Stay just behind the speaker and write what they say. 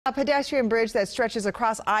A pedestrian bridge that stretches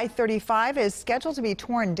across I-35 is scheduled to be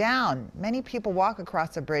torn down. Many people walk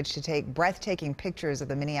across the bridge to take breathtaking pictures of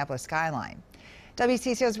the Minneapolis skyline.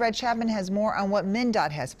 WCCO's Reg Chapman has more on what MnDOT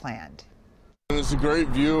has planned. It's a great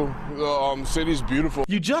view. The city's beautiful.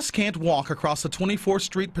 You just can't walk across the 24th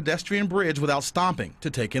Street pedestrian bridge without stopping to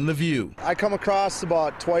take in the view. I come across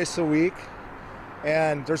about twice a week,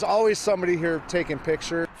 and there's always somebody here taking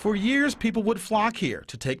pictures. For years, people would flock here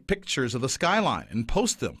to take pictures of the skyline and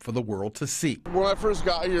post them for the world to see. When I first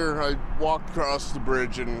got here, I walked across the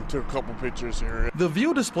bridge and took a couple pictures here. The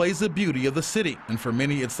view displays the beauty of the city, and for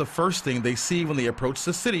many, it's the first thing they see when they approach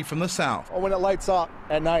the city from the south. When it lights up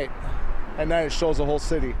at night. And then it shows the whole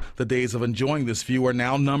city. The days of enjoying this view are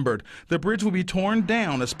now numbered. The bridge will be torn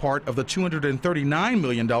down as part of the $239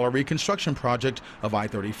 million reconstruction project of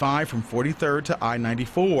I-35 from 43rd to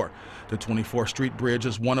I-94. The 24th Street Bridge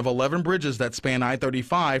is one of 11 bridges that span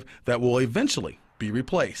I-35 that will eventually be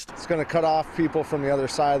replaced. It's going to cut off people from the other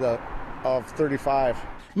side of 35.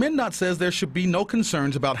 MnDOT says there should be no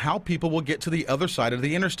concerns about how people will get to the other side of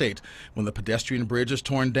the interstate. When the pedestrian bridge is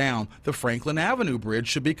torn down, the Franklin Avenue Bridge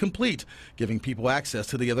should be complete, giving people access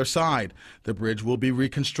to the other side. The bridge will be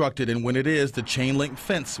reconstructed, and when it is, the chain-link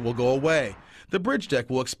fence will go away. The bridge deck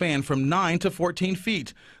will expand from 9 to 14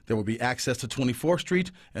 feet. There will be access to 24th Street,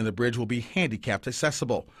 and the bridge will be handicapped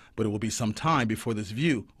accessible. But it will be some time before this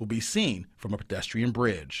view will be seen from a pedestrian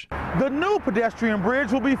bridge. The new pedestrian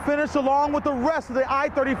bridge will be finished along with the rest of the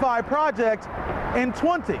I-35 project in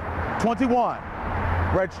 2021.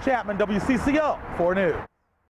 Reg Chapman, WCCO 4 News.